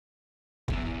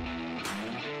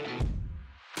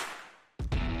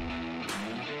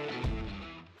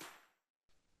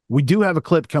We do have a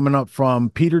clip coming up from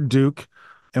Peter Duke.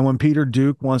 And when Peter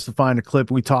Duke wants to find a clip,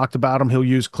 we talked about him, he'll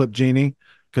use Clip Genie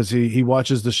because he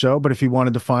watches the show. But if he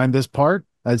wanted to find this part,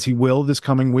 as he will this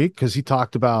coming week, because he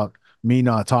talked about me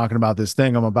not talking about this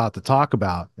thing I'm about to talk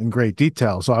about in great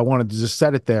detail. So I wanted to just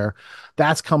set it there.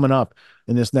 That's coming up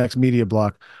in this next media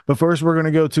block. But first, we're going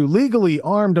to go to Legally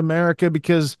Armed America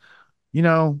because, you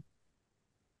know,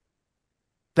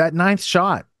 that ninth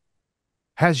shot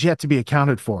has yet to be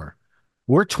accounted for.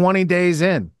 We're 20 days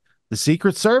in. The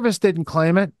Secret Service didn't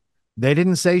claim it. They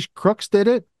didn't say crooks did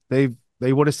it. They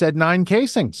would have said 9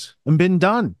 casings and been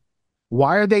done.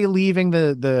 Why are they leaving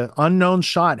the unknown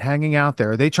shot hanging out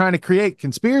there? Are they trying to create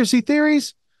conspiracy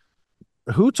theories?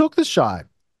 Who took the shot?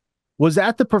 Was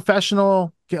that the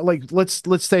professional? Like, let's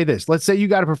say this. Let's say you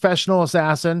got a professional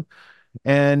assassin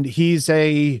and he's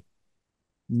a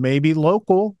maybe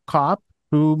local cop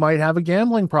who might have a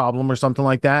gambling problem or something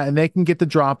like that, and they can get the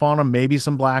drop on him, maybe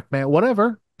some blackmail,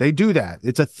 whatever. They do that.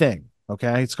 It's a thing,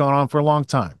 okay? It's gone on for a long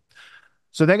time.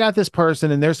 So they got this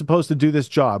person, and they're supposed to do this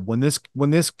job. When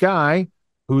this guy,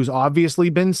 who's obviously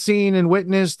been seen and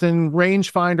witnessed and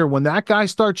rangefinder, when that guy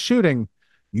starts shooting,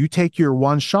 you take your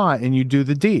one shot and you do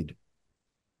the deed.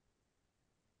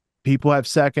 People have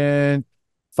second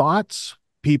thoughts.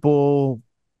 People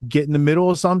get in the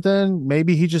middle of something.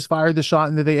 Maybe he just fired the shot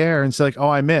into the air and it's like, oh,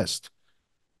 I missed,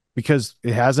 because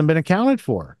it hasn't been accounted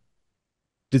for.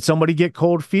 Did somebody get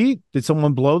cold feet? Did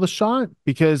someone blow the shot?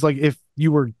 Because like, if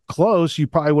you were close, you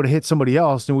probably would have hit somebody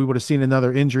else and we would have seen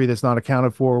another injury that's not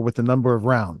accounted for with the number of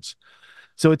rounds.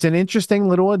 So it's an interesting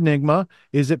little enigma.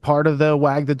 Is it part of the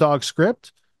wag the dog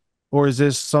script? Or is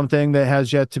this something that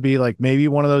has yet to be, like, maybe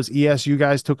one of those ESU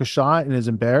guys took a shot and is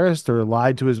embarrassed or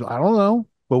lied to his, I don't know,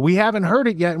 but we haven't heard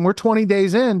it yet. And we're 20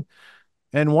 days in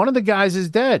and one of the guys is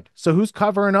dead. So who's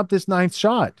covering up this ninth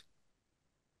shot?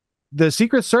 The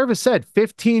Secret Service said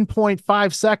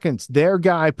 15.5 seconds. Their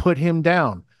guy put him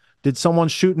down. Did someone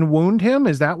shoot and wound him?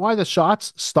 Is that why the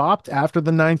shots stopped after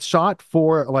the ninth shot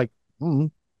for like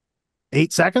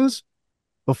 8 seconds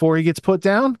before he gets put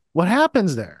down? What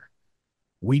happens there?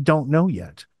 We don't know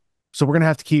yet. So we're going to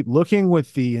have to keep looking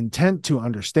with the intent to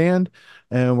understand.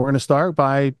 And we're going to start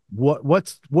by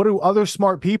what do other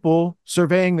smart people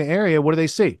surveying the area, what do they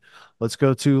see? Let's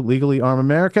go to Legally Armed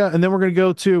America. And then we're going to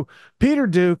go to Peter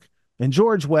Duke and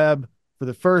George Webb for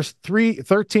the first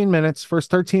 13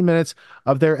 minutes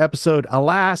of their episode,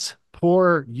 Alas,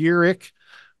 Poor Uric,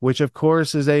 which of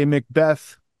course is a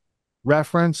Macbeth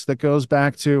reference that goes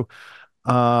back to,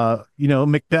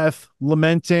 Macbeth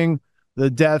lamenting the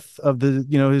death of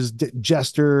his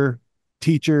jester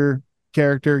teacher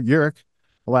character, Uric.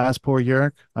 Alas, poor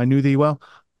Uric. I knew thee well.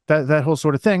 That whole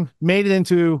sort of thing made it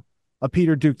into a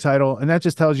Peter Duke title. And that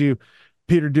just tells you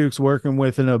Peter Duke's working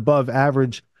with an above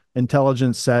average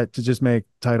intelligence set to just make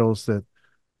titles that,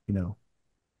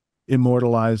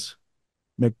 immortalize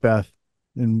Macbeth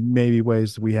in maybe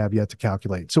ways that we have yet to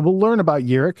calculate. So we'll learn about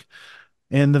Uric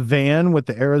and the van with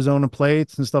the Arizona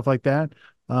plates and stuff like that.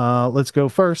 Let's go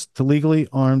first to Legally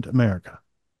Armed America.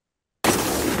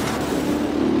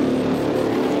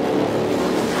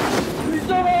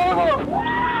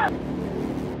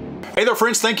 Hey there,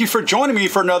 friends. Thank you for joining me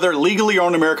for another Legally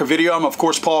Armed America video. I'm, of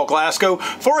course, Paul Glasgow.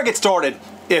 Before I get started,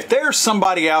 if there's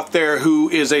somebody out there who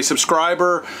is a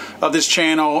subscriber of this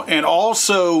channel and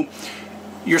also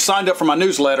you're signed up for my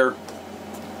newsletter,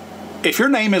 if your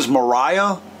name is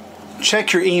Mariah,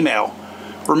 check your email.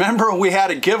 Remember, we had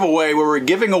a giveaway where we were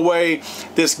giving away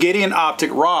this Gideon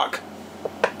Optic rock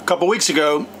a couple weeks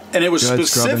ago, and it was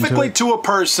specifically to a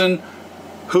person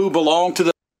who belonged to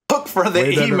the book for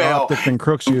the email.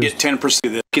 Crooks use. Get 10%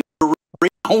 of this.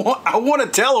 I want to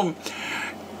tell them,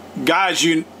 guys,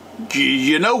 you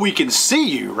know we can see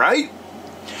you, right?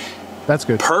 That's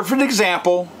good. Perfect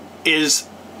example is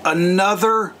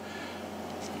another.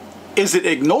 Is it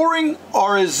ignoring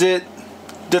or is it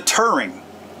deterring?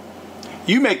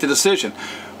 You make the decision.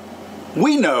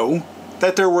 We know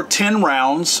that there were 10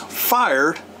 rounds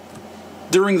fired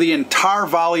during the entire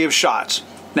volley of shots.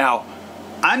 Now,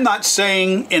 I'm not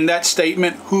saying in that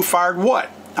statement who fired what.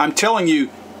 I'm telling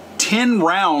you 10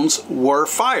 rounds were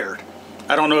fired.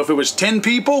 I don't know if it was 10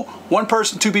 people, 1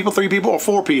 person, 2 people, 3 people, or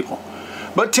 4 people.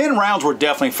 But 10 rounds were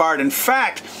definitely fired. In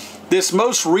fact, this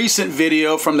most recent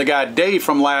video from the guy Dave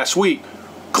from last week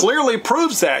clearly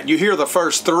proves that. You hear the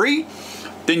first 3,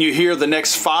 then you hear the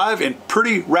next 5 in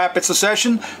pretty rapid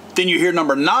succession, then you hear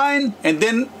number 9, and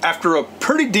then after a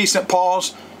pretty decent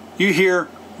pause, you hear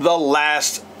the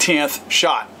last 10th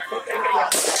shot.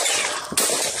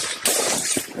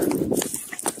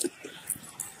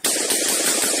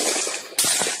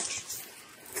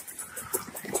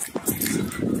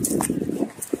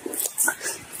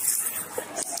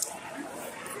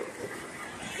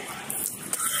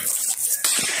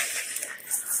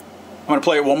 I'm going to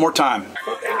play it one more time.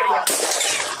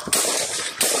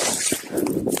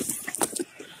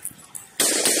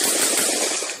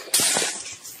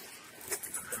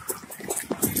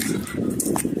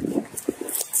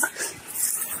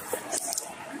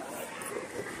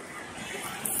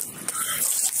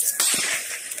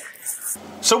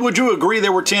 So would you agree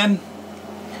there were 10?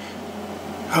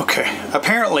 Okay,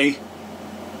 apparently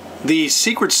the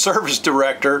Secret Service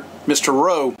Director, Mr.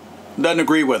 Rowe, doesn't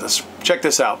agree with us. Check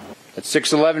this out. At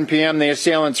 6:11 p.m., the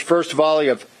assailant's first volley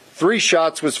of 3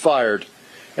 shots was fired,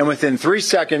 and within 3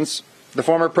 seconds, the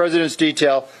former president's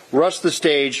detail rushed the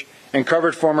stage and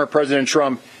covered former President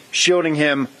Trump, shielding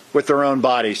him with their own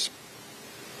bodies.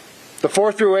 The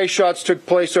 4 through 8 shots took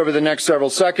place over the next several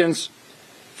seconds.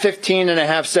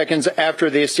 15.5 seconds after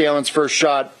the assailant's first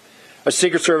shot, a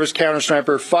Secret Service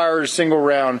counter-sniper fired a single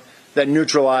round that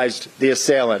neutralized the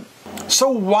assailant.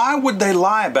 So why would they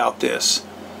lie about this?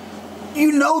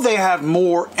 You know they have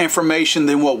more information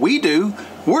than what we do.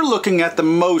 We're looking at the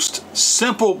most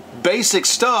simple, basic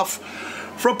stuff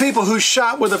from people who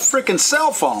shot with a freaking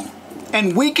cell phone.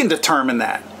 And we can determine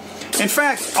that. In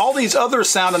fact, all these other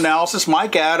sound analysis,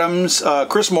 Mike Adams,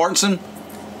 Chris Mortensen,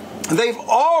 they've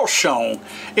all shown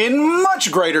in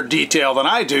much greater detail than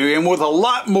I do and with a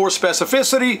lot more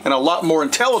specificity and a lot more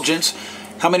intelligence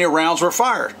how many rounds were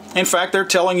fired. In fact, they're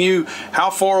telling you how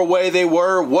far away they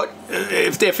were, what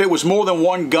if it was more than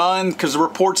one gun, because the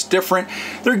report's different.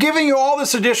 They're giving you all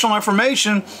this additional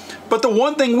information, but the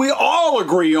one thing we all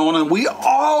agree on, and we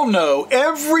all know,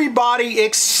 everybody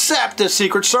except the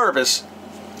Secret Service,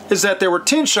 is that there were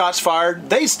 10 shots fired.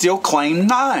 They still claim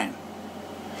 9.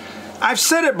 I've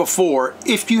said it before,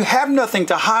 if you have nothing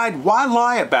to hide, why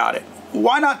lie about it?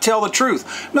 Why not tell the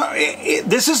truth? No,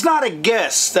 this is not a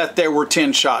guess that there were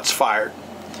 10 shots fired.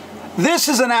 This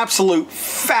is an absolute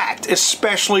fact,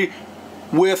 especially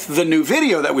with the new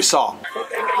video that we saw.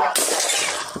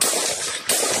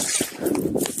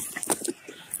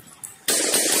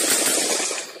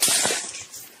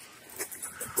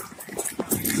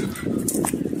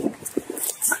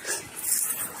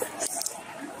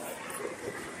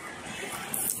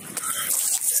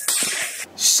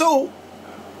 So,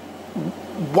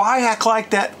 why act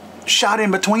like that shot in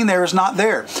between there is not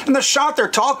there? And the shot they're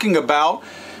talking about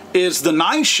is the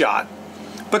 9th shot,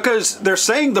 because they're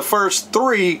saying the first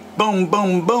 3, boom,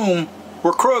 boom, boom,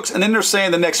 were crooks, and then they're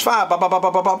saying the next 5, bop, bop,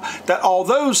 bop, bop, bop, that all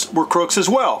those were crooks as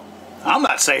well. I'm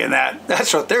not saying that.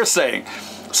 That's what they're saying.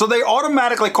 So they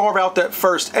automatically carve out that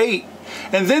first 8,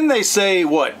 and then they say,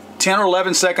 what, 10 or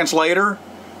 11 seconds later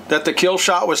that the kill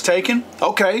shot was taken?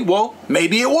 Okay, well,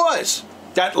 maybe it was.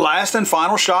 That last and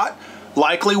final shot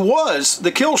likely was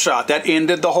the kill shot that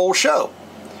ended the whole show.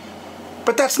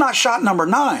 But that's not shot number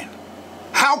 9.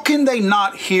 How can they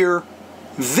not hear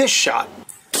this shot?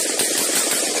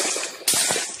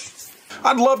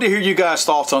 I'd love to hear you guys'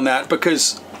 thoughts on that,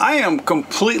 because I am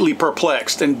completely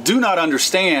perplexed and do not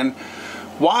understand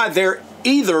why they're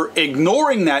either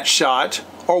ignoring that shot,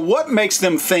 or what makes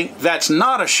them think that's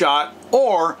not a shot,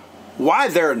 or why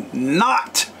they're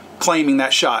not claiming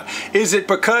that shot. Is it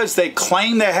because they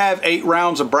claim they have 8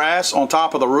 rounds of brass on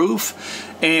top of the roof,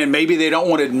 and maybe they don't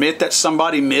want to admit that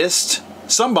somebody missed?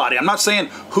 Somebody. I'm not saying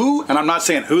who, and I'm not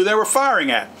saying who they were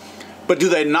firing at. But do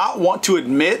they not want to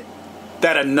admit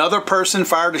that another person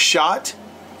fired a shot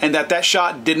and that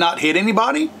shot did not hit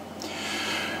anybody?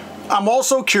 I'm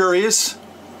also curious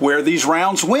where these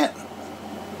rounds went.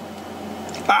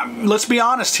 Let's be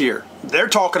honest here. They're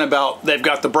talking about they've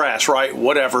got the brass, right?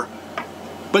 Whatever.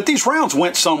 But these rounds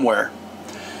went somewhere.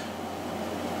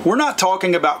 We're not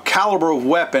talking about caliber of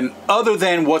weapon other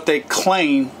than what they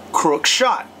claim Crook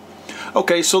shot.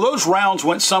 Okay, so those rounds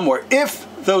went somewhere. If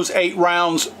those 8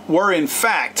 rounds were in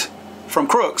fact from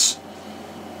Crooks,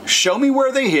 show me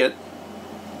where they hit,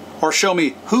 or show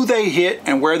me who they hit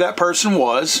and where that person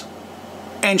was,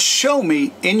 and show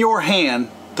me in your hand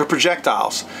the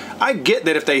projectiles. I get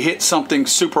that if they hit something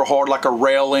super hard like a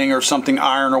railing or something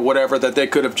iron or whatever, that they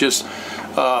could have just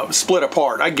split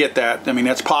apart. I get that. I mean,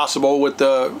 that's possible with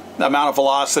the amount of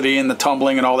velocity and the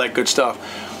tumbling and all that good stuff.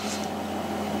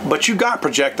 But you got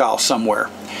projectiles somewhere.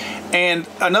 And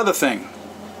another thing,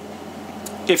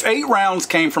 if 8 rounds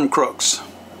came from Crooks,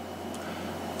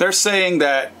 they're saying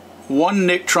that one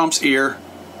nicked Trump's ear,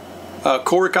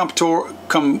 Corey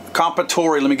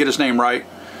Compatore, let me get his name right,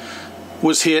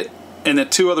 was hit, and the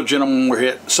 2 other gentlemen were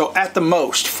hit. So at the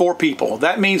most, 4 people.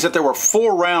 That means that there were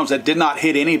 4 rounds that did not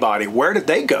hit anybody. Where did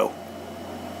they go?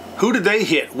 Who did they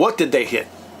hit? What did they hit?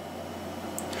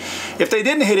 If they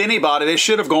didn't hit anybody, they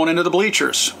should have gone into the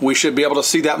bleachers. We should be able to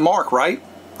see that mark, right?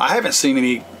 I haven't seen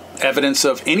any evidence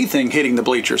of anything hitting the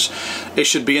bleachers. It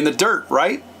should be in the dirt,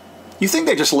 right? You think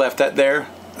they just left that there?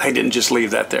 They didn't just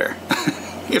leave that there.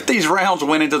 If these rounds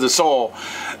went into the soil,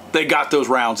 they got those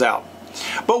rounds out.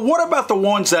 But what about the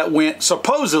ones that went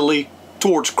supposedly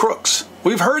towards Crooks?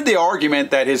 We've heard the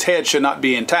argument that his head should not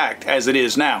be intact as it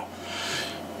is now.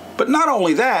 But not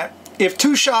only that, if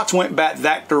 2 shots went back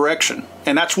that direction,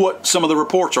 and that's what some of the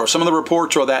reports are. Some of the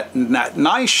reports are that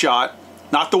nice shot,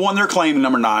 not the one they're claiming,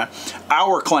 number 9,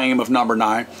 our claim of number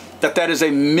 9, that is a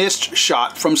missed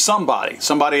shot from somebody.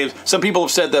 Some people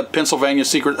have said that Pennsylvania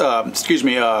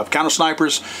counter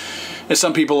snipers, and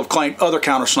some people have claimed other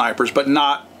counter snipers, but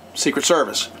not Secret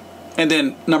Service. And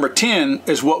then number 10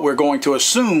 is what we're going to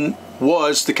assume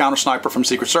was the counter sniper from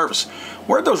Secret Service.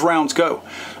 Where'd those rounds go?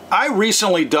 I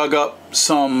recently dug up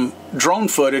some drone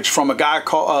footage from a guy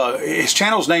called, his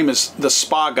channel's name is The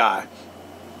Spa Guy.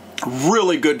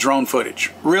 Really good drone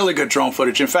footage. Really good drone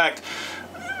footage. In fact,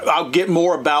 I'll get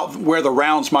more about where the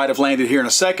rounds might have landed here in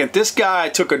a second. This guy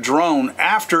took a drone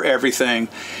after everything,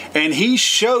 and he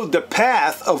showed the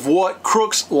path of what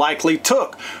Crooks likely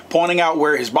took, pointing out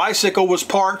where his bicycle was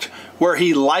parked, where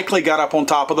he likely got up on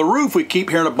top of the roof. We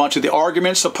keep hearing a bunch of the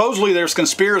arguments. Supposedly there's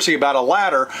conspiracy about a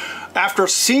ladder. After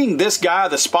seeing this guy,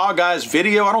 the Spa Guy's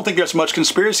video, I don't think there's much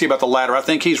conspiracy about the ladder. I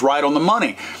think he's right on the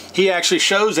money. He actually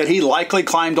shows that he likely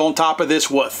climbed on top of this,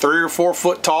 3 or 4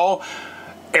 foot tall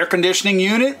air conditioning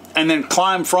unit, and then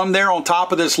climbed from there on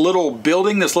top of this little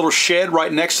building, this little shed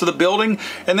right next to the building,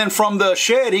 and then from the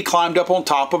shed he climbed up on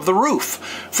top of the roof.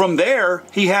 From there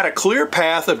he had a clear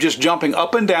path of just jumping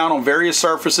up and down on various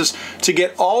surfaces to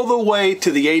get all the way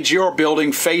to the AGR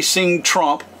building facing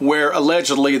Trump, where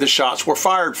allegedly the shots were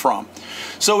fired from.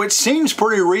 So it seems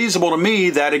pretty reasonable to me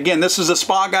that, again, this is a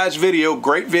Spa Guy's video,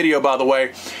 great video by the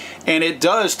way, and it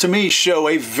does, to me, show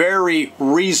a very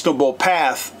reasonable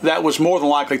path that was more than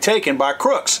likely taken by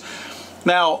Crooks.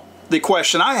 Now, the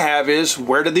question I have is,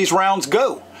 where did these rounds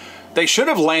go? They should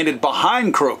have landed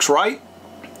behind Crooks, right?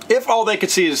 If all they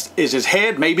could see is his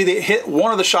head, maybe they hit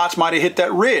one of the shots might have hit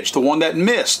that ridge, the one that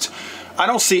missed. I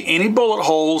don't see any bullet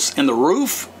holes in the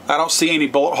roof. I don't see any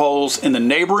bullet holes in the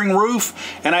neighboring roof,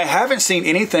 and I haven't seen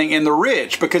anything in the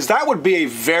ridge, because that would be a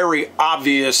very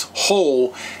obvious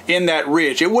hole in that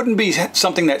ridge. It wouldn't be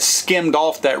something that skimmed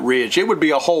off that ridge. It would be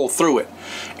a hole through it,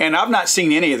 and I've not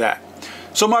seen any of that.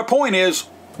 So my point is,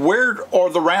 where are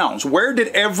the rounds? Where did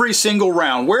every single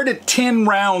round, where did 10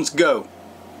 rounds go?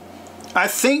 I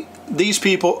think these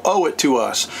people owe it to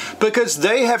us, because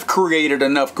they have created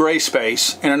enough gray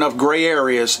space and enough gray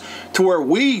areas to where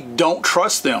we don't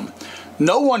trust them.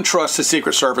 No one trusts the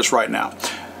Secret Service right now.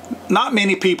 Not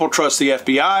many people trust the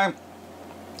FBI,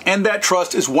 and that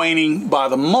trust is waning by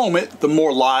the moment, the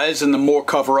more lies and the more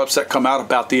cover-ups that come out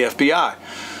about the FBI.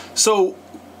 So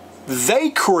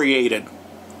they created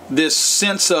this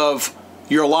sense of,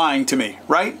 you're lying to me,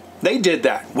 right? They did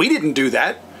that. We didn't do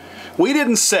that. We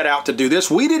didn't set out to do this.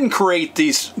 We didn't create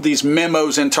these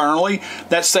memos internally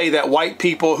that say that white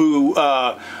people who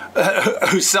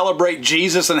celebrate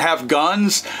Jesus and have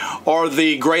guns are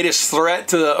the greatest threat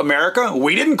to America.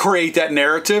 We didn't create that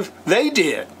narrative. They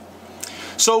did.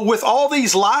 So with all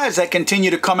these lies that continue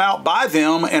to come out by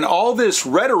them and all this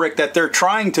rhetoric that they're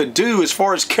trying to do as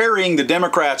far as carrying the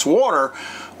Democrats' water,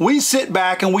 we sit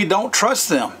back and we don't trust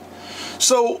them.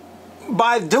 So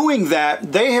by doing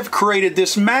that, they have created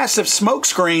this massive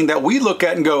smokescreen that we look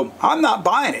at and go, I'm not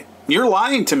buying it. You're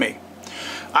lying to me.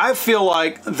 I feel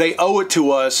like they owe it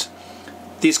to us.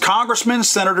 These congressmen,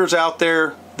 senators out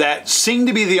there that seem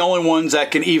to be the only ones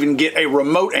that can even get a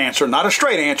remote answer, not a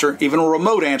straight answer, even a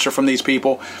remote answer from these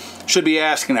people, should be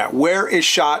asking that. Where is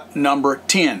shot number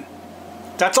 10?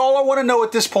 That's all I want to know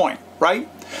at this point, right?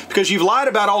 Because you've lied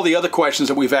about all the other questions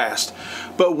that we've asked.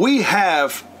 But we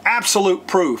have absolute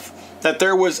proof that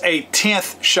there was a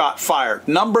 10th shot fired.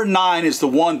 Number 9 is the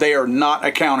one they are not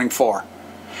accounting for.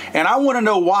 And I want to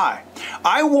know why.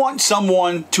 I want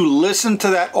someone to listen to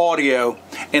that audio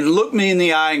and look me in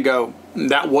the eye and go,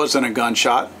 that wasn't a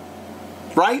gunshot,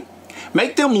 right?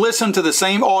 Make them listen to the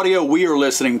same audio we are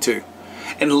listening to,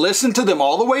 and listen to them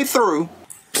all the way through,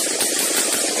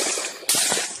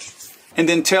 and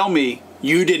then tell me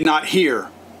you did not hear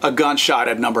a gunshot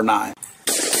at number 9.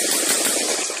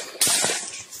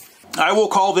 I will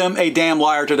call them a damn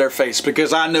liar to their face,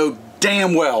 because I know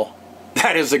damn well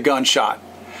that is a gunshot.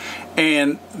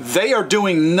 And they are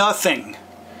doing nothing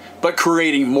but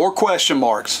creating more question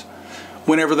marks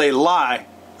whenever they lie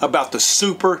about the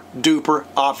super duper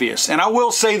obvious. And I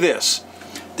will say this,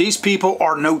 these people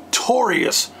are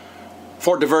notorious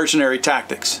for diversionary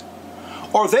tactics.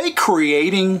 Are they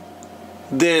creating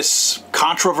this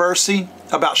controversy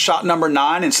about shot number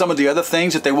 9 and some of the other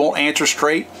things that they won't answer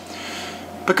straight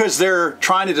because they're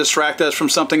trying to distract us from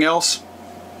something else.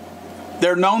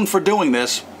 They're known for doing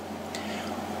this.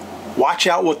 Watch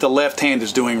out what the left hand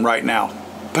is doing right now,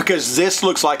 because this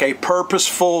looks like a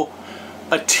purposeful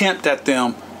attempt at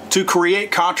them to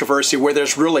create controversy where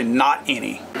there's really not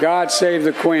any. God save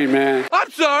the Queen, man. I'm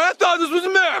sorry, I thought this was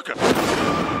America.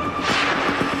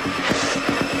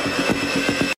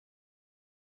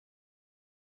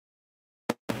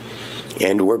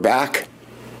 And we're back.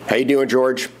 How you doing,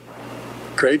 George?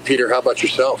 Great, Peter. How about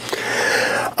yourself?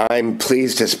 I'm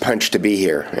pleased as punch to be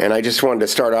here. And I just wanted to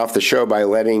start off the show by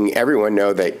letting everyone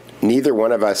know that neither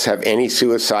one of us have any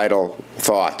suicidal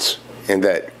thoughts, and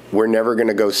that we're never going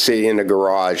to go sit in a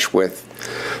garage with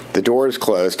the doors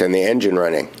closed and the engine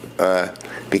running,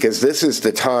 because this is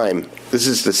the time, this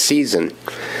is the season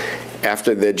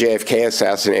after the JFK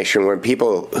assassination when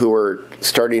people who were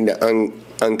starting to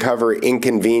uncover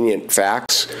inconvenient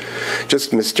facts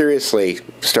just mysteriously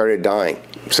started dying.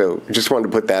 So just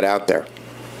wanted to put that out there.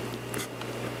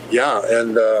 Yeah,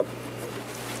 and well,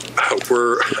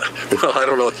 I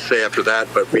don't know what to say after that,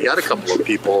 but we had a couple of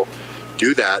people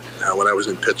do that when I was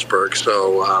in Pittsburgh.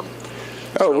 So,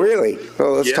 oh, really?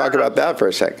 Well, let's talk about that for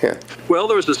a sec. Yeah. Well,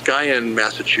 there was this guy in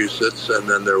Massachusetts, and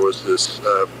then there was this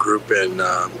group in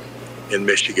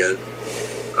Michigan.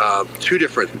 Two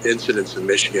different incidents in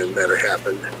Michigan that have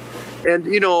happened. And,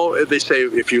 you know, they say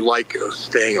if you like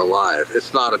staying alive,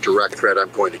 it's not a direct threat,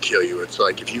 I'm going to kill you. It's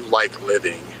like if you like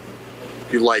living,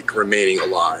 if you like remaining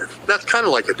alive, that's kind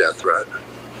of like a death threat,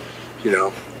 you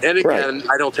know. And again,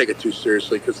 I don't take it too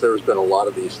seriously because there's been a lot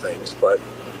of these things, but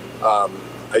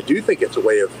I do think it's a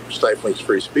way of stifling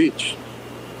free speech.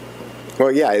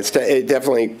 Well, yeah, it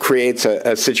definitely creates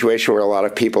a situation where a lot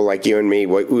of people like you and me,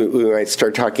 we might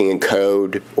start talking in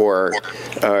code, or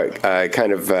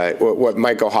kind of what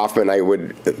Michael Hoffman I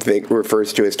would think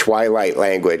refers to as twilight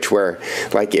language, where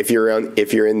like if you're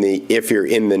in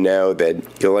the know, then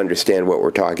you'll understand what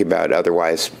we're talking about.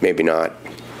 Otherwise, maybe not.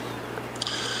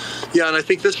 Yeah, and I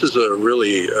think this is a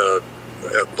really a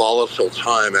volatile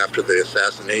time after the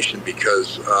assassination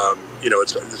because you know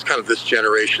it's kind of this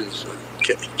generation's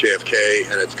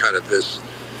JFK, and it's kind of this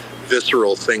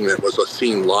visceral thing that was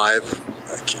seen live.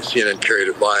 CNN carried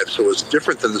it live, so it was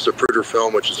different than the Zapruder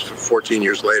film, which is 14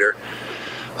 years later.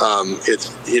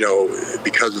 It's, you know,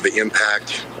 because of the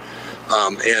impact.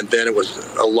 And then it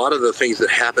was a lot of the things that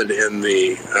happened in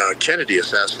the Kennedy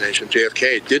assassination.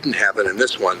 JFK didn't happen in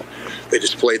this one. They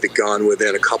displayed the gun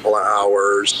within a couple of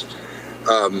hours.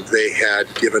 They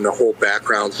had given a whole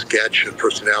background sketch, a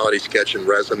personality sketch and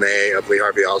resume of Lee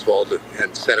Harvey Oswald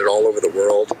and sent it all over the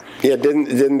world. Yeah,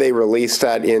 didn't they release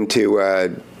that into,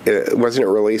 wasn't it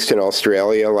released in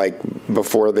Australia, like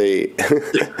before they,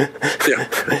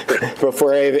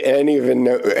 before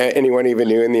anyone even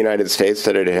knew in the United States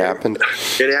that it had happened?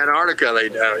 In Antarctica,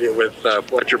 with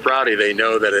Fletcher Prouty, they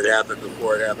know that it happened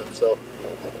before it happened. So,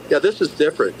 yeah, this is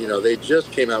different. You know, they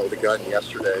just came out with a gun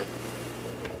yesterday.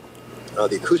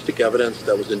 The acoustic evidence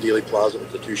that was in Dealey Plaza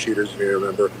with the two shooters, if you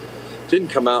remember, didn't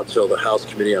come out until the House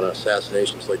Committee on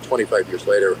Assassinations, like 25 years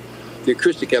later. The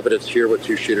acoustic evidence here with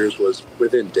two shooters was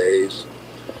within days.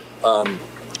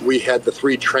 We had the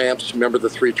three tramps. Remember the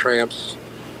three tramps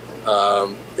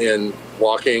in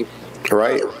walking?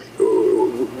 Right.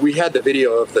 We had the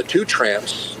video of the two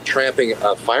tramps tramping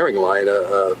a firing line,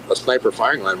 a sniper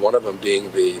firing line. One of them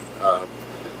being the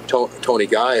Tony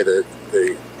Guy, the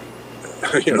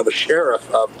the sheriff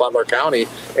of Butler County,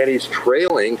 and he's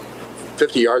trailing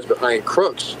 50 yards behind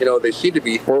Crooks. You know, they seem to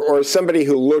be... Or somebody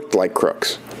who looked like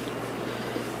Crooks.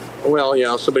 Well, you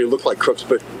know, somebody looked like Crooks,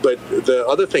 but the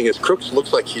other thing is Crooks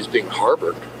looks like he's being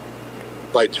harbored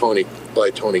by Tony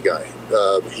Guy.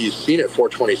 He's seen at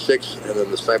 4:26, and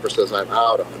then the sniper says, "I'm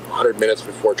out 100 minutes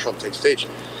before Trump takes stage."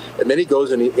 And then he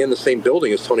goes in the same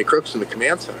building as Tony Crooks in the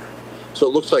command center. So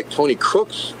it looks like Tony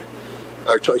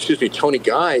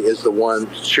Guy is the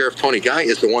one, Sheriff Tony Guy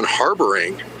is the one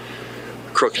harboring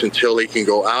Crooks until he can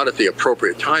go out at the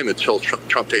appropriate time until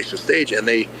Trump takes the stage. And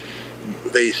they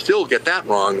still get that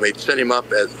wrong. They set him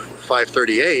up at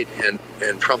 5:38,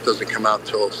 and Trump doesn't come out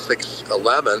until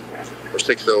 6:11 or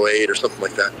 6:08 or something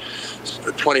like that,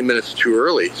 20 minutes too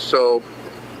early. So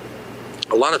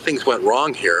a lot of things went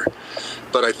wrong here.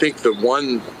 But I think the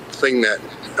one thing that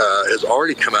has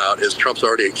already come out is Trump's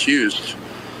already accused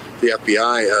the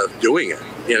FBI of doing it.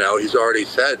 You know, he's already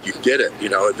said, you did it. You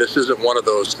know, this isn't one of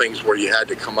those things where you had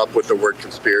to come up with the word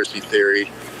conspiracy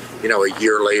theory, you know, a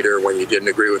year later when you didn't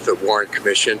agree with the Warren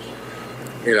Commission,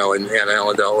 you know, and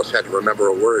Alan Dulles had to remember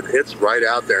a word. It's right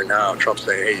out there now. Trump's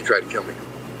saying, hey, you tried to kill me.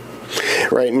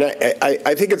 Right. And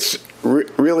I think it's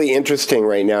really interesting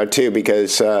right now too,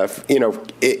 because I don't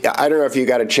know if you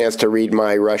got a chance to read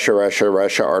my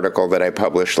Russia article that I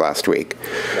published last week.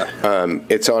 Yeah.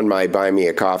 It's on my Buy Me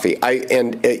a Coffee.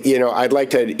 I'd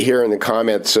like to hear in the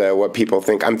comments what people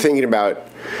think. I'm thinking about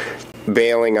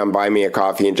bailing on Buy Me a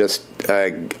Coffee and just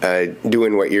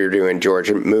doing what you're doing,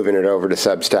 George, and moving it over to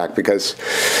Substack, because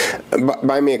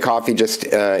Buy Me a Coffee just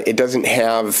it doesn't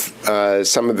have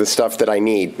some of the stuff that I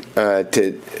need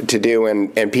to do,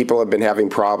 and people have been having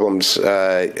problems,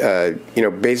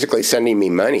 basically sending me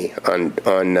money on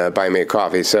Buy Me a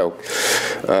Coffee. So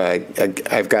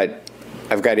I've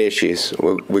got issues.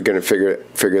 We're going to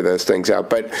figure those things out.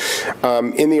 But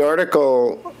in the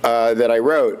article that I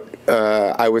wrote,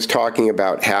 I was talking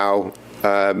about how,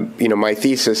 my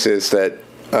thesis is that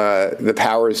the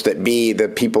powers that be, the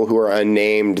people who are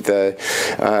unnamed,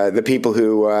 the people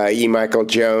who E. Michael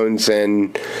Jones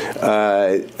and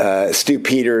Stu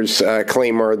Peters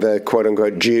claim are the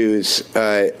quote-unquote Jews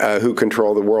who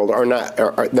control the world are not.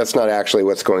 That's not actually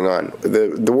what's going on.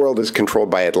 The world is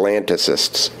controlled by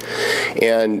Atlanticists,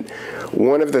 and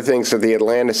one of the things that the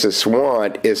Atlanticists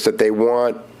want is that they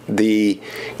want the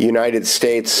United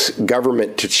States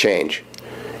government to change.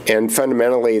 And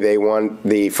fundamentally, they want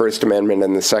the First Amendment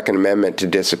and the Second Amendment to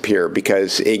disappear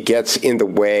because it gets in the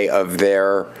way of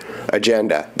their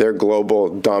agenda, their global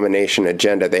domination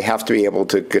agenda. They have to be able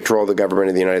to control the government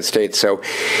of the United States. So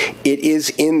it is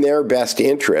in their best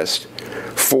interest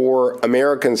for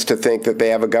Americans to think that they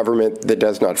have a government that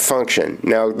does not function.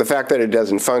 Now, the fact that it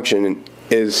doesn't function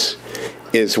is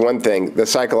one thing. The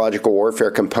psychological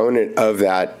warfare component of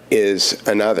that is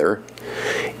another.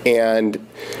 And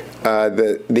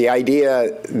the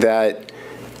idea that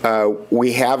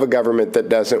we have a government that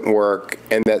doesn't work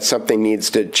and that something needs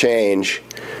to change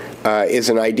is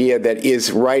an idea that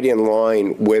is right in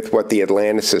line with what the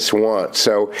Atlanticists want.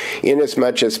 So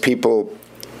inasmuch as people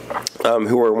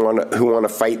who want to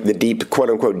fight the deep,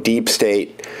 quote-unquote, deep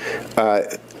state are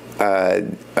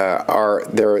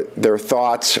their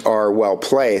thoughts are well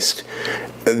placed,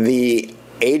 the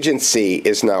agency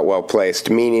is not well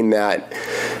placed, meaning that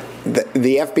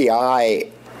the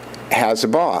FBI has a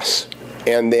boss,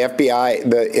 and the FBI,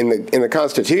 in the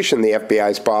Constitution, the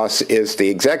FBI's boss is the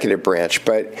executive branch,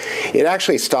 but it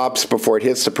actually stops before it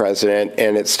hits the president,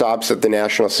 and it stops at the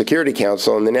National Security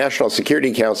Council, and the National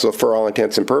Security Council, for all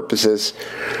intents and purposes,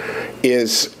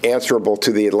 is answerable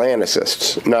to the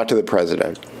Atlanticists, not to the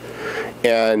president.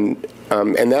 And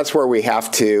that's where we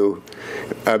have to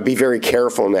be very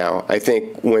careful now, I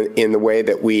think, in the way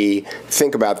that we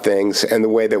think about things and the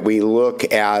way that we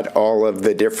look at all of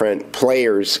the different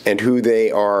players and who they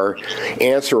are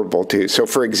answerable to. So,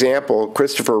 for example,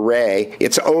 Christopher Wray,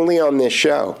 it's only on this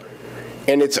show,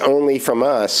 and it's only from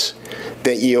us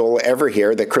that you'll ever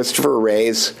hear that Christopher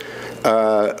Wray's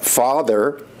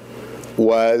father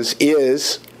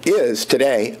is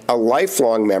today a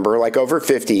lifelong member, like over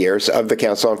 50 years, of the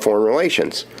Council on Foreign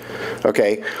Relations.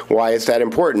 Okay, why is that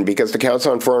important? Because the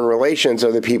Council on Foreign Relations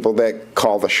are the people that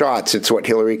call the shots. It's what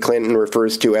Hillary Clinton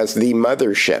refers to as the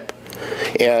mothership.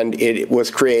 And it was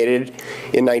created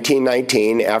in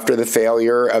 1919 after the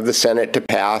failure of the Senate to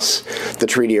pass the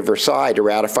Treaty of Versailles, to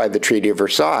ratify the Treaty of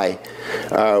Versailles,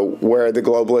 where the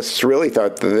globalists really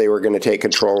thought that they were going to take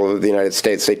control of the United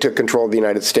States. They took control of the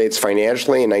United States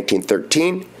financially in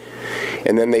 1913.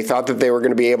 And then they thought that they were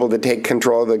going to be able to take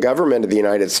control of the government of the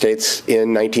United States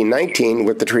in 1919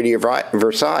 with the Treaty of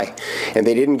Versailles. And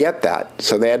they didn't get that.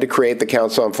 So they had to create the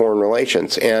Council on Foreign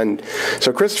Relations. And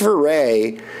so Christopher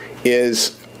Wray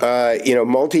is,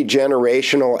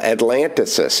 multi-generational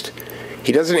Atlanticist.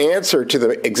 He doesn't answer to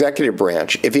the executive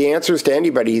branch. If he answers to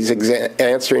anybody, he's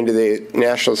answering to the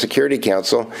National Security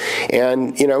Council.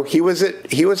 And, he was at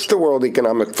the World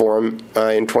Economic Forum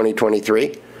in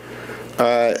 2023.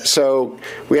 So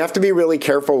we have to be really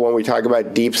careful when we talk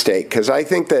about deep state, because I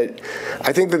think that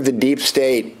the deep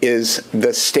state is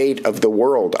the state of the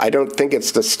world. I don't think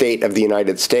it's the state of the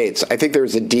United States. I think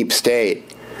there's a deep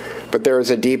state, but there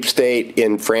is a deep state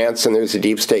in France, and there's a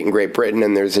deep state in Great Britain,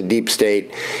 and there's a deep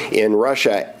state in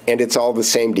Russia, and it's all the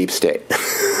same deep state.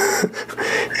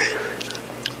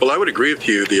 Well, I would agree with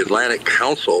you. The Atlantic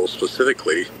Council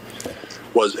specifically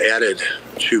was added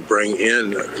to bring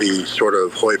in the sort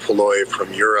of hoi polloi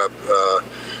from Europe,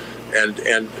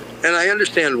 and I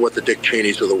understand what the Dick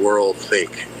Cheneys of the world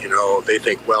think. They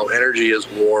think, well, energy is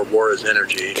war, war is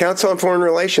energy. Council on Foreign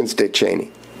Relations, Dick Cheney.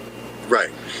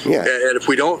 Right. Yeah. And if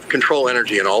we don't control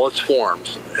energy in all its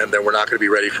forms, and then we're not going to be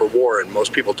ready for war. And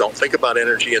most people don't think about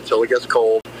energy until it gets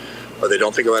cold, or they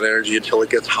don't think about energy until it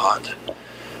gets hot.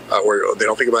 Or they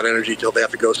don't think about energy until they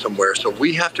have to go somewhere. So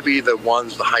we have to be the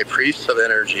ones, the high priests of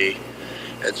energy,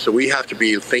 And so we have to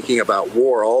be thinking about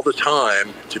war all the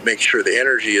time to make sure the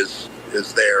energy is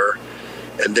there.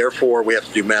 And therefore, we have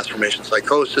to do mass formation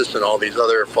psychosis and all these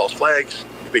other false flags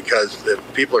because the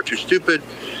people are too stupid.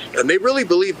 And they really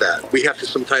believe that. We have to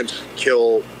sometimes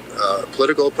kill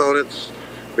political opponents.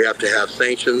 We have to have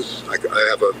sanctions. I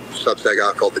have a Substack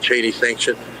out called the Genie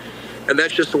sanction. And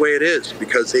that's just the way it is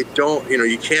because they don't,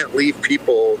 you can't leave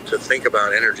people to think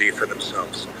about energy for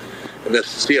themselves. And the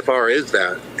CFR is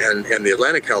that, and the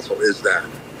Atlantic Council is that.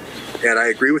 And I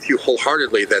agree with you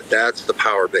wholeheartedly that that's the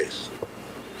power base.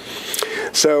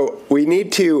 So we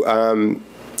need to,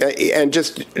 and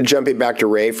just jumping back to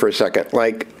Ray for a second,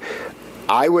 like,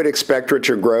 I would expect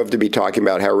Richard Grove to be talking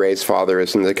about how Ray's father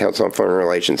is in the Council on Foreign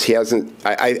Relations. He hasn't,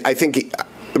 I think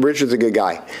Richard's a good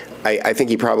guy. I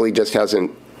think he probably just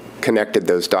hasn't connected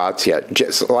those dots yet.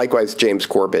 Just, likewise, James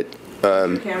Corbett.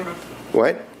 Camera.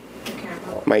 What?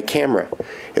 Camera. My camera.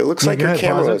 It looks like your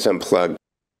camera is unplugged.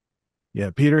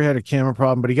 Yeah, Peter had a camera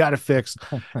problem, but he got it fixed.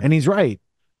 And he's right.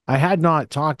 I had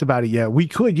not talked about it yet. We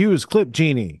could use Clip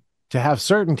Genie to have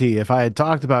certainty if I had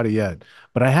talked about it yet,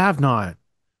 but I have not.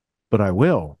 But I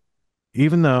will,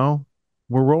 even though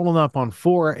we're rolling up on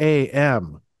 4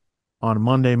 a.m. on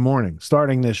Monday morning,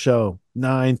 starting this show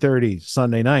 9:30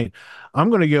 Sunday night. I'm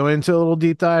going to go into a little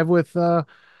deep dive with the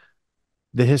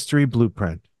history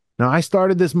blueprint. Now, I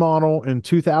started this model in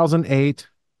 2008.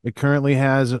 It currently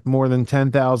has more than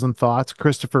 10,000 thoughts.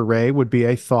 Christopher Wray would be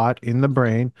a thought in the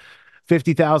brain.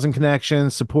 50,000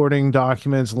 connections, supporting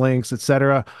documents, links,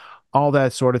 etc. All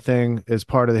that sort of thing is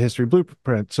part of the history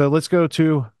blueprint. So let's go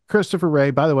to Christopher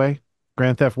Wray. By the way,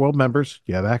 Grand Theft World members,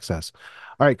 you have access.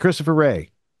 All right, Christopher Wray,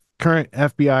 current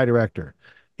FBI director.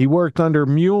 He worked under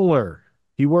Mueller.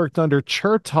 He worked under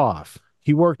Chertoff.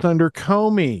 He worked under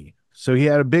Comey. So he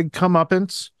had a big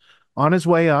comeuppance on his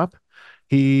way up.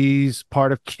 He's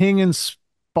part of King and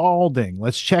Spalding.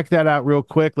 Let's check that out real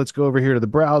quick. Let's go over here to the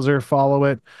browser, follow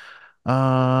it.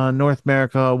 North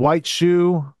America, White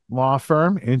Shoe Law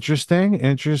Firm.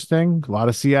 Interesting. A lot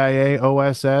of CIA,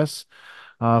 OSS.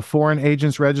 Foreign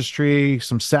Agents Registry,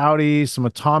 some Saudis, some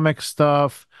atomic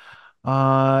stuff,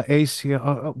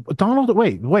 Donald,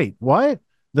 wait, what?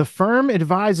 The firm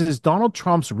advises Donald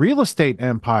Trump's real estate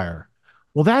empire.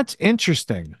 Well, that's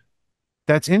interesting.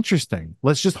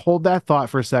 Let's just hold that thought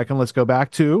for a second. Let's go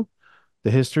back to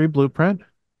the history blueprint,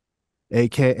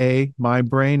 aka my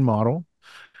brain model.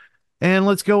 And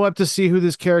let's go up to see who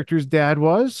this character's dad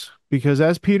was, because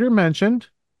as Peter mentioned,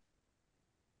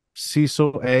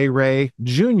 Cecil A. Wray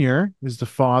Jr. is the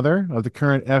father of the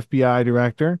current FBI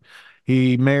director.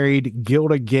 He married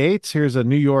Gilda Gates. Here's a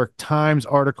New York Times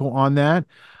article on that.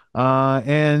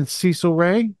 And Cecil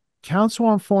Wray, Council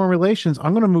on Foreign Relations,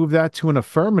 I'm going to move that to an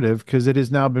affirmative because it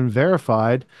has now been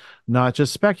verified, not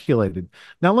just speculated.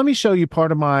 Now, let me show you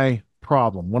part of my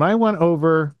problem. When I went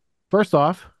over, first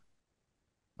off,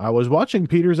 I was watching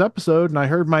Peter's episode and I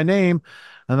heard my name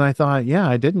and I thought, yeah,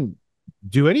 I didn't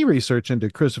do any research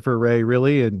into Christopher Wray,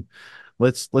 really. And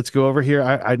let's go over here.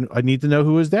 I need to know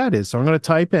who his dad is. So I'm going to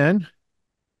type in,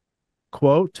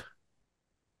 quote,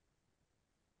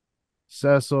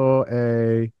 Cecil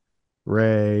A.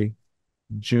 Wray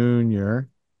Jr.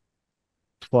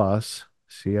 plus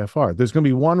CFR. There's going to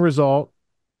be one result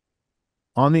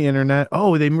on the internet.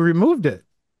 Oh, they removed it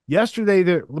yesterday.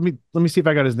 Let me see if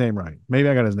I got his name right. Maybe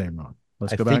I got his name wrong.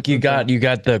 Let's go back. I think you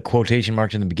got the quotation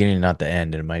marks in the beginning and not the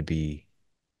end, and it might be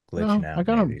glitching out. I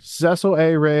got him. Cecil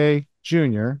A. Wray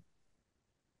Jr.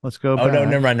 Let's go back. Oh, no,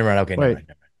 never mind. Okay, wait. Never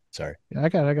mind. Sorry. Yeah, I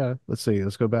got it. Let's see.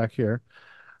 Let's go back here.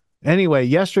 Anyway,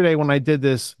 yesterday when I did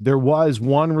this, there was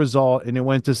one result, and it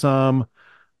went to some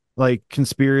like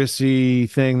conspiracy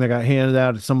thing that got handed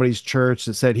out at somebody's church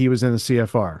that said he was in the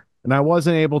CFR. And I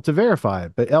wasn't able to verify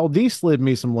it, but LD slid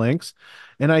me some links,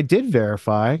 and I did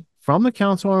verify from the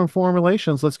Council on Foreign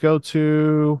Relations. Let's go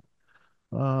to,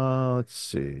 let's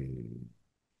see.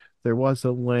 There was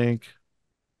a link,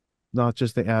 not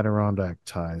just the Adirondack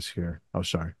ties here. Oh,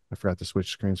 sorry. I forgot to switch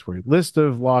screens for you. List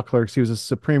of law clerks. He was a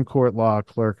Supreme Court law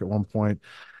clerk at one point.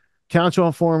 Council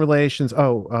on Foreign Relations.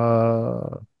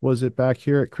 Oh, was it back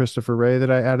here at Christopher Wray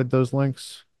that I added those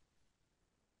links?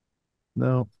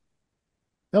 No.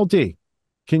 LD,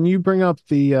 can you bring up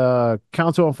the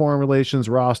Council on Foreign Relations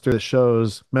roster that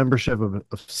shows membership of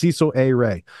Cecil A.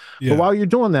 Wray? Yeah. But while you're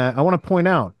doing that, I want to point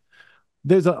out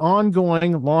there's an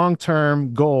ongoing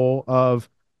long-term goal of,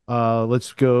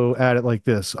 let's go at it like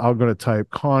this. I'm going to type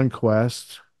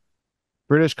conquest,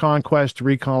 British conquest to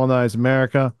recolonize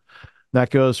America. That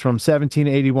goes from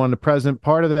 1781 to present.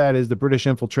 Part of that is the British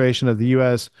infiltration of the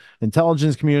U.S.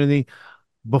 intelligence community.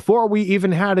 Before we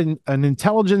even had an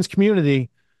intelligence community,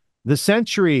 the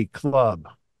Century Club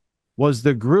was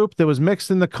the group that was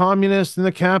mixed in the communists and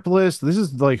the capitalists. This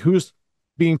is like who's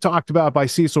being talked about by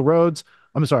Cecil Rhodes.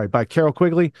 I'm sorry, by Carol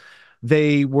Quigley.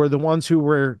 They were the ones who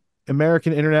were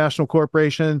American International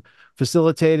Corporation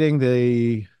facilitating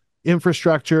the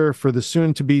infrastructure for the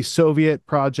soon to be Soviet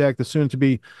project, the soon to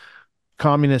be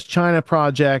communist China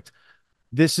project.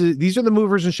 These are the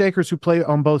movers and shakers who play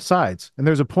on both sides. And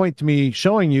there's a point to me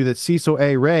showing you that Cecil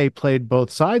A. Ray played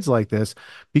both sides like this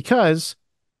because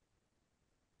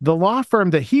the law firm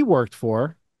that he worked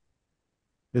for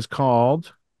is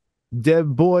called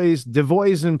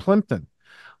DeVois and Plimpton.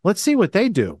 Let's see what they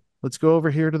do. Let's go over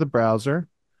here to the browser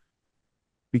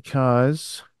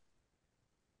because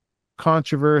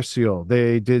controversial.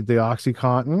 They did the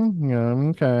OxyContin. Yeah,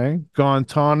 okay.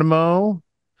 Guantanamo,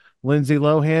 Lindsay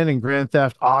Lohan, and Grand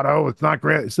Theft Auto. It's not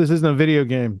Grand. This isn't a video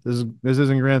game. This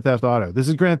isn't Grand Theft Auto. This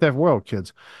is Grand Theft World,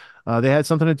 kids. They had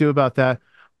something to do about that,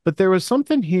 but there was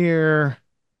something here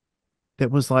that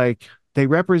was like they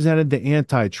represented the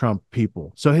anti-Trump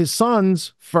people. So his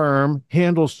son's firm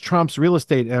handles Trump's real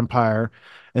estate empire,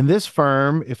 and this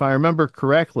firm, if I remember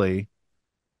correctly,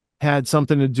 had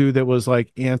something to do that was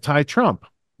like anti-Trump,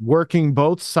 working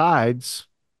both sides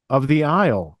of the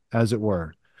aisle, as it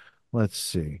were. Let's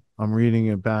see. I'm reading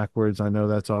it backwards. I know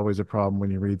that's always a problem when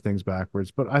you read things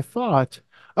backwards, but I thought,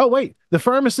 oh, wait, the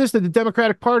firm assisted the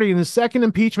Democratic Party in the second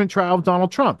impeachment trial of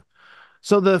Donald Trump.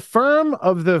 So the firm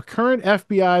of the current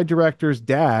FBI director's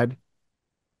dad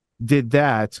did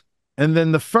that. And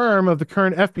then the firm of the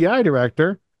current FBI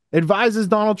director advises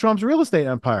Donald Trump's real estate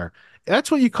empire. That's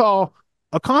what you call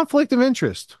a conflict of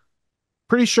interest.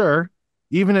 Pretty sure,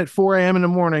 even at 4 a.m. in the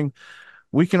morning,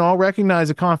 we can all recognize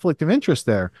a conflict of interest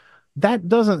there. That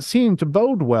doesn't seem to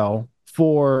bode well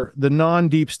for the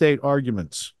non-deep state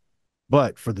arguments.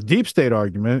 But for the deep state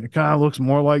argument, it kind of looks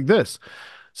more like this.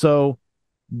 So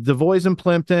DeVois and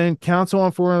Plimpton, Council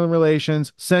on Foreign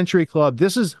Relations, Century Club.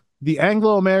 This is the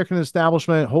Anglo-American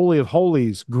Establishment Holy of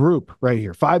Holies group right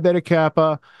here. Phi Beta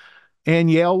Kappa and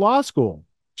Yale Law School,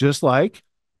 just like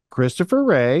Christopher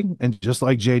Wray and just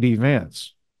like J.D.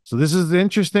 Vance. So this is the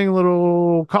interesting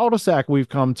little cul-de-sac we've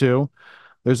come to.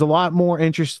 There's a lot more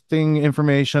interesting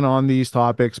information on these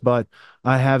topics, but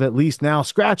I have at least now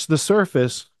scratched the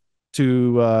surface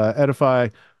to edify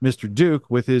Mr. Duke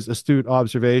with his astute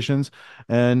observations.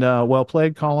 And well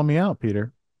played calling me out,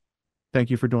 Peter.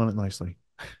 Thank you for doing it nicely.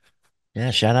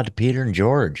 Yeah, shout out to Peter and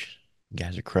George. You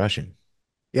guys are crushing.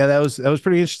 Yeah, that was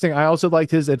pretty interesting. I also liked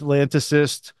his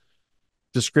Atlanticist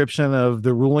description of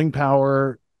the ruling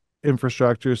power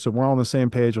infrastructure. So we're all on the same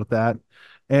page with that.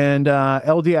 And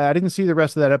LDI, I didn't see the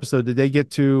rest of that episode. Did they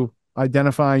get to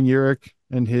identifying Uric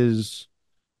and his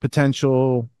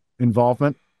potential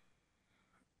involvement?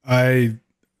 I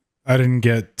didn't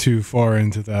get too far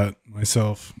into that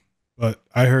myself, but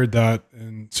I heard that,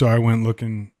 and so I went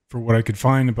looking for what I could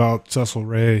find about Cecil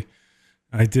Ray.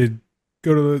 I did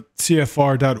go to the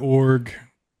CFR.org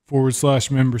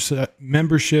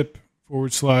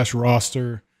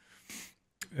 /membership/roster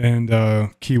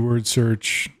and keyword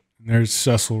search. And there's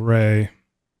Cecil Ray.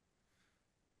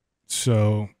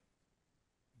 So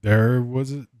there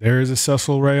is a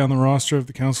Cecil Ray on the roster of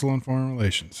the Council on Foreign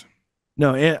Relations.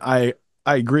 No, I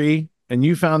agree. And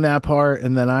you found that part,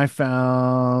 and then I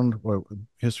found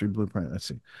history blueprint. Let's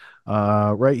see,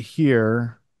 right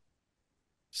here,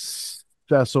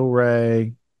 Cecil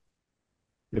Ray.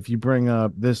 If you bring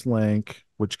up this link,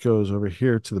 which goes over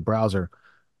here to the browser,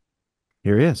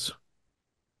 here he is.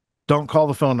 Don't call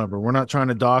the phone number. We're not trying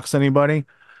to dox anybody.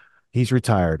 He's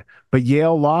retired, but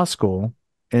Yale Law School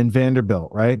and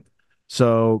Vanderbilt, right?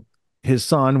 So his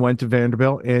son went to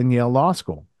Vanderbilt and Yale Law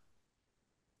School.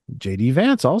 J.D.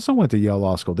 Vance also went to Yale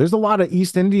Law School. There's a lot of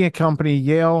East India Company,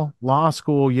 Yale Law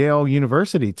School, Yale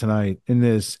University tonight in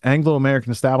this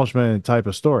Anglo-American establishment type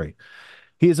of story.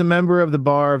 He is a member of the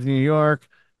Bar of New York.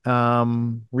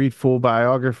 Read full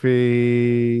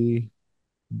biography.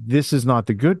 This is not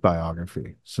the good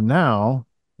biography. So now,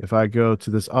 if I go to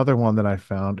this other one that I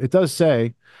found, it does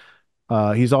say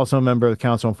he's also a member of the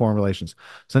Council on Foreign Relations.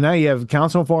 So now you have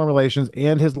Council on Foreign Relations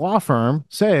and his law firm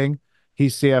saying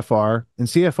he's CFR, and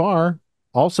CFR,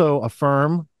 also a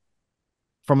firm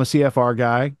from a CFR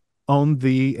guy, owned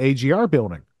the AGR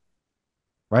building,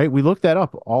 right? We looked that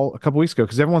up a couple weeks ago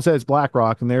because everyone said it's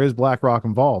BlackRock, and there is BlackRock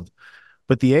involved.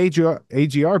 But the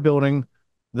AGR building,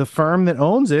 the firm that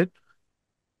owns it,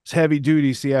 is heavy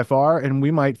duty CFR, and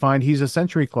we might find he's a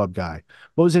Century Club guy.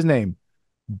 What was his name?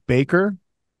 Baker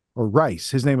or Rice?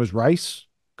 His name was Rice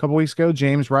a couple weeks ago,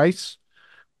 James Rice.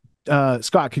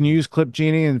 Scott, can you use Clip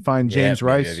Genie and find James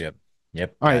Rice?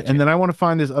 Yep. All right, and then I want to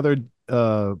find this other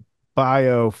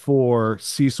bio for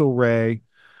Cecil Ray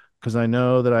because I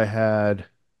know that I had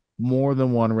more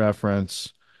than one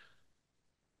reference.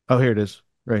 Oh, here it is,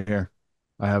 right here.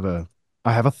 I have a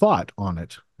thought on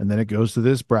it, and then it goes to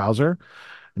this browser.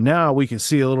 Now we can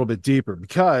see a little bit deeper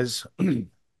because you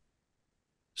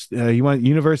went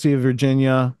University of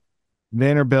Virginia,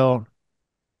 Vanderbilt,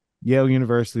 Yale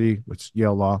University, which is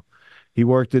Yale Law. He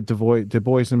worked at Du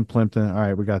Bois and Plimpton. All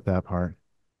right, we got that part.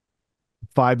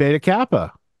 Phi Beta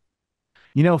Kappa.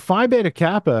 You know, Phi Beta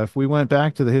Kappa, if we went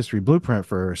back to the history blueprint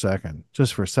for a second,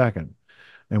 just for a second,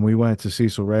 and we went to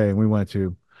Cecil Ray and we went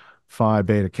to Phi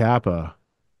Beta Kappa,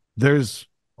 there's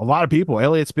a lot of people,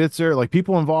 Elliot Spitzer, like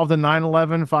people involved in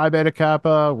 9/11, Phi Beta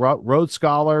Kappa, Rhodes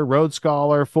Scholar,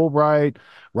 Fulbright,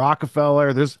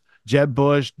 Rockefeller. There's Jeb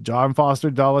Bush, John Foster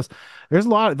Dulles. There's a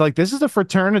lot. Like, this is a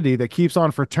fraternity that keeps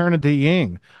on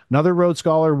fraternitying. Another Rhodes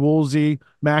Scholar, Woolsey,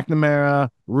 McNamara,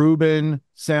 Rubin,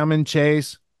 Salmon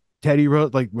Chase, Teddy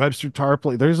Road, like Webster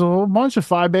Tarpley. There's a whole bunch of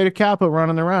Phi Beta Kappa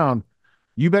running around.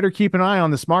 You better keep an eye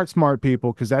on the smart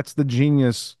people, because that's the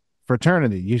genius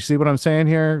fraternity. You see what I'm saying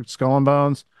here? Skull and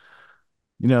Bones.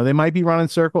 You know, they might be running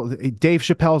circles. Dave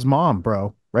Chappelle's mom,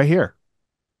 bro, right here.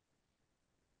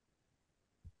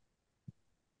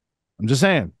 I'm just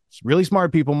saying, really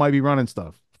smart people might be running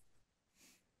stuff.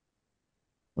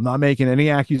 I'm not making any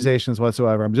accusations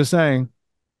whatsoever. I'm just saying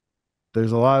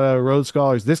there's a lot of Rhodes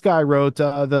Scholars. This guy wrote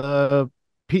the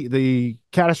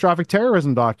catastrophic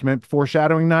terrorism document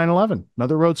foreshadowing 9/11.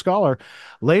 Another Rhodes Scholar.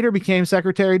 Later became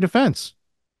Secretary of Defense.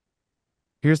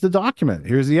 Here's the document.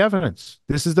 Here's the evidence.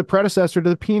 This is the predecessor to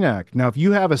the PNAC. Now, if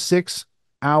you have a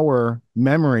 6-hour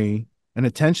memory and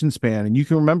attention span, and you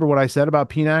can remember what I said about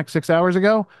PNAC 6 hours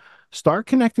ago, start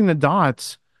connecting the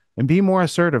dots and be more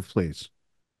assertive, please.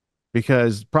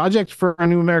 Because Project for a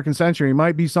New American Century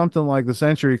might be something like the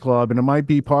Century Club, and it might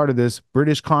be part of this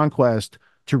British conquest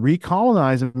to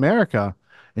recolonize America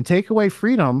and take away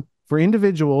freedom for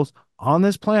individuals on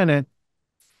this planet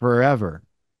forever.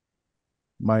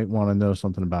 Might want to know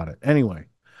something about it. Anyway,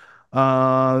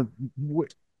 the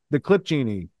clip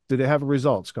Genie, did it have a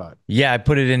result, Scott? Yeah, I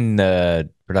put it in the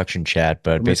production chat,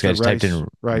 but basically I just typed in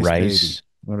Rice.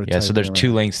 Yeah, so there's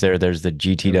two links there. There's the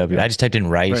GTW. I just typed in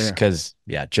Rice because,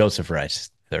 Joseph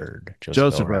Rice third.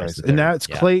 Joseph Rice. And that's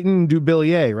Clayton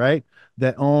Dubilier, right?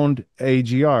 That owned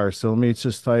AGR. So let me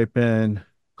just type in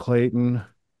Clayton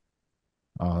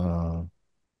Dubilier.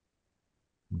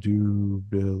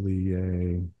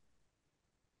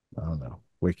 I don't know.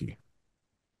 Wiki.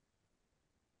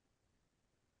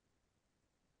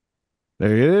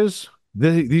 There it is.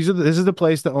 This is the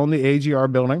place that owned the AGR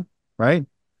building, right?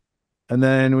 And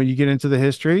then when you get into the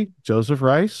history, Joseph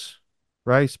Rice,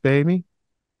 baby.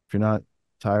 If you're not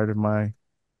tired of my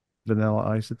vanilla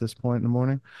ice at this point in the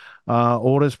morning,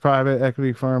 oldest private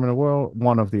equity firm in the world,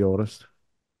 one of the oldest.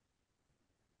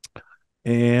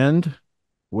 And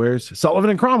where's Sullivan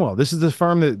and Cromwell? This is the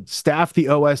firm that staffed the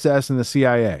OSS and the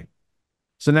CIA.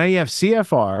 So now you have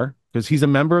CFR, because he's a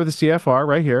member of the CFR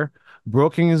right here.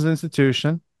 Brookings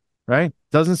Institution, right?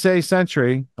 Doesn't say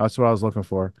Century. That's what I was looking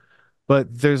for.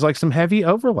 But there's like some heavy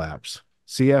overlaps.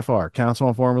 CFR, Council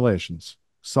on Foreign Relations,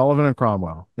 Sullivan and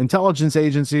Cromwell, intelligence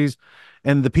agencies,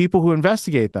 and the people who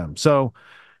investigate them. So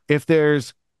if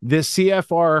there's this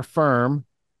CFR firm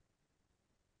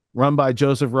run by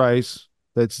Joseph Rice,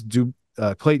 that's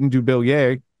Clayton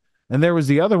Dubilier, and there was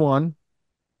the other one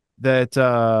that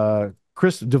Du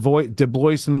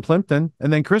Bois and Plimpton,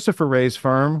 and then Christopher Wray's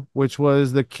firm, which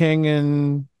was the King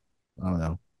and I don't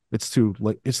know. It's too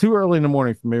late. It's too early in the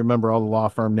morning for me to remember all the law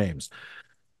firm names,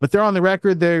 but they're on the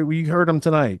record. We heard them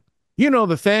tonight. You know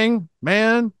the thing,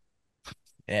 man.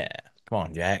 Yeah, come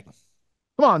on, Jack.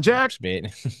 Come on, Jack.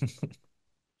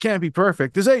 Can't be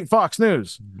perfect. This ain't Fox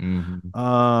News. Mm-hmm.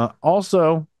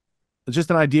 Also,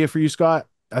 just an idea for you, Scott.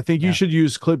 I think you should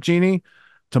use Clip Genie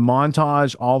to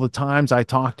montage all the times I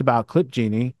talked about Clip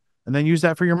Genie, and then use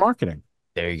that for your marketing.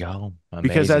 There you go. Amazing.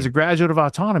 Because as a graduate of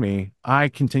Autonomy, I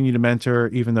continue to mentor,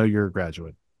 even though you're a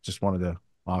graduate. Just wanted to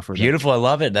offer Beautiful. I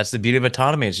love it. That's the beauty of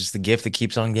Autonomy. It's just the gift that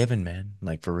keeps on giving, man.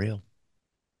 Like, for real.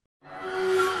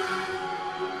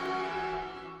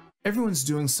 Everyone's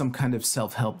doing some kind of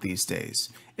self-help these days,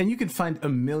 and you can find a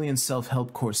million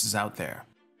self-help courses out there.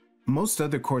 Most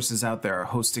other courses out there are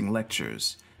hosting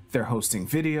lectures. They're hosting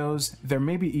videos. They're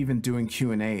maybe even doing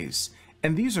Q&As.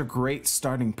 And these are great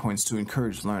starting points to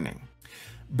encourage learning.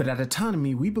 But at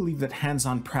Autonomy, we believe that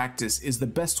hands-on practice is the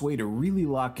best way to really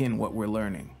lock in what we're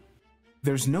learning.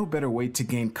 There's no better way to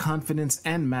gain confidence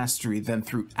and mastery than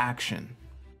through action.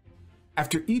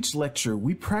 After each lecture,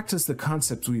 we practice the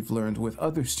concepts we've learned with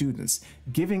other students,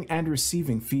 giving and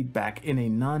receiving feedback in a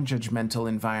non-judgmental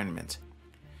environment.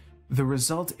 The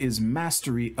result is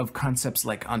mastery of concepts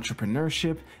like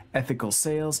entrepreneurship, ethical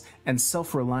sales, and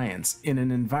self-reliance in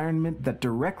an environment that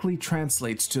directly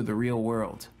translates to the real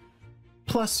world.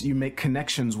 Plus, you make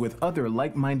connections with other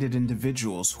like-minded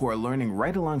individuals who are learning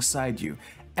right alongside you,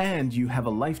 and you have a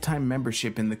lifetime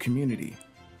membership in the community.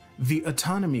 The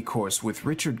Autonomy course with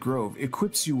Richard Grove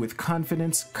equips you with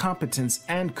confidence, competence,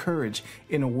 and courage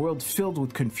in a world filled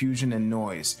with confusion and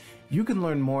noise. You can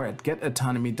learn more at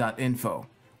getautonomy.info.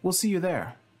 We'll see you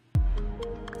there.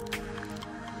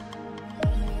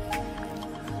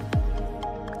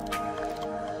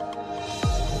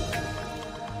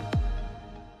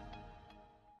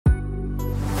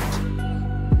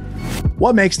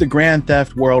 What makes the Grand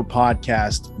Theft World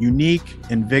podcast unique,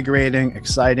 invigorating,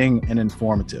 exciting, and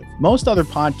informative? Most other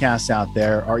podcasts out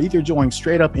there are either doing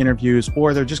straight up interviews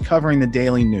or they're just covering the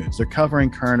daily news. They're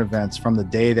covering current events from the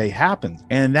day they happen.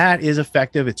 And that is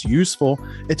effective. It's useful.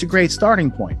 It's a great starting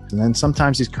point. And then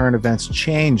sometimes these current events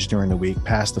change during the week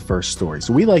past the first story.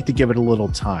 So we like to give it a little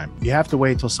time. You have to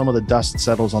wait till some of the dust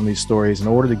settles on these stories in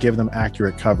order to give them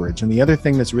accurate coverage. And the other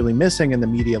thing that's really missing in the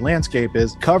media landscape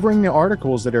is covering the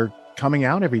articles that are coming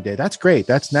out every day. That's great.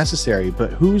 That's necessary.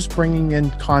 But who's bringing in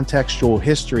contextual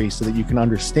history so that you can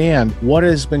understand what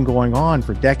has been going on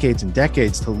for decades and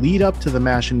decades to lead up to the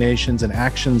machinations and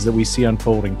actions that we see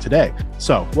unfolding today?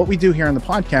 So what we do here on the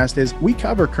podcast is we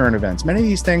cover current events. Many of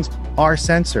these things are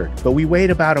censored, but we wait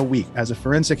about a week. As a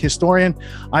forensic historian,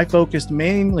 I focused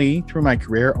mainly through my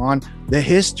career on the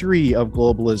history of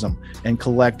globalism and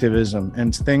collectivism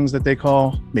and things that they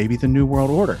call maybe the New World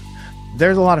Order.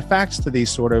 There's a lot of facts to these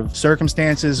sort of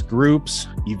circumstances, groups,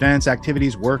 events,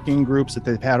 activities, working groups that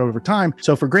they've had over time.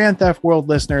 So for Grand Theft World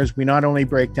listeners, we not only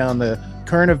break down the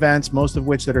current events, most of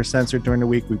which that are censored during the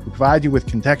week, we provide you with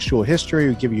contextual history,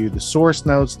 we give you the source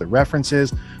notes, the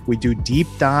references, we do deep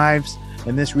dives,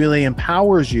 and this really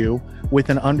empowers you with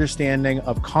an understanding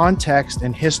of context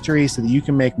and history so that you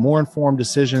can make more informed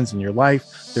decisions in your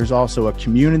life. There's also a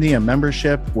community, a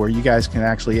membership where you guys can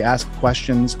actually ask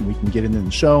questions and we can get into the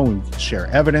show and we can share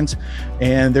evidence.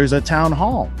 And there's a town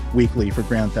hall weekly for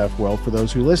Grand Theft World for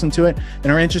those who listen to it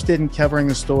and are interested in covering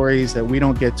the stories that we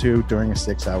don't get to during a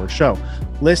 6-hour show.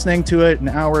 Listening to it an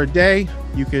hour a day,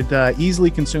 you could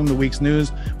easily consume the week's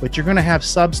news, but you're going to have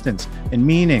substance and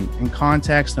meaning and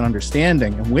context and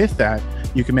understanding. And with that,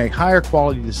 you can make higher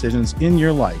quality decisions in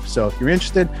your life. So if you're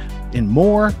interested in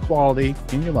more quality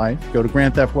in your life, go to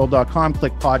grandtheftworld.com,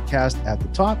 click podcast at the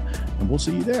top, and we'll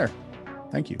see you there.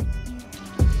 Thank you.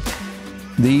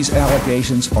 These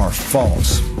allegations are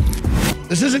false.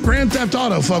 This isn't Grand Theft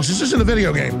Auto, folks. This isn't a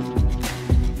video game.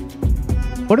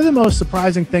 What are the most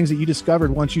surprising things that you discovered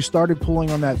once you started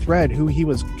pulling on that thread? Who he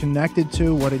was connected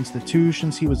to, what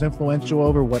institutions he was influential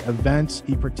over, what events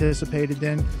he participated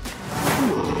in?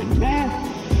 Come on, man.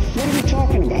 What are we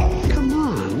talking about? Come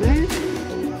on, man.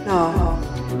 No.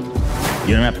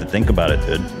 You don't have to think about it,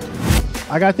 dude.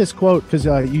 I got this quote because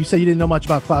you said you didn't know much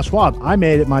about Klaus Schwab. I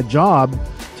made it my job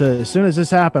to, as soon as this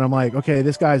happened, I'm like, okay,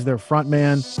 this guy's their front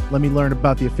man. Let me learn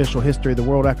about the official history of the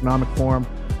World Economic Forum.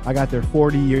 I got their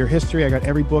 40-year history. I got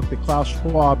every book that Klaus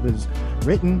Schwab has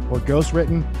written or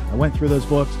ghostwritten. I went through those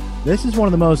books. This is one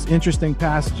of the most interesting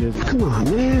passages. Come on,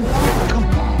 man. Come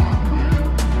on.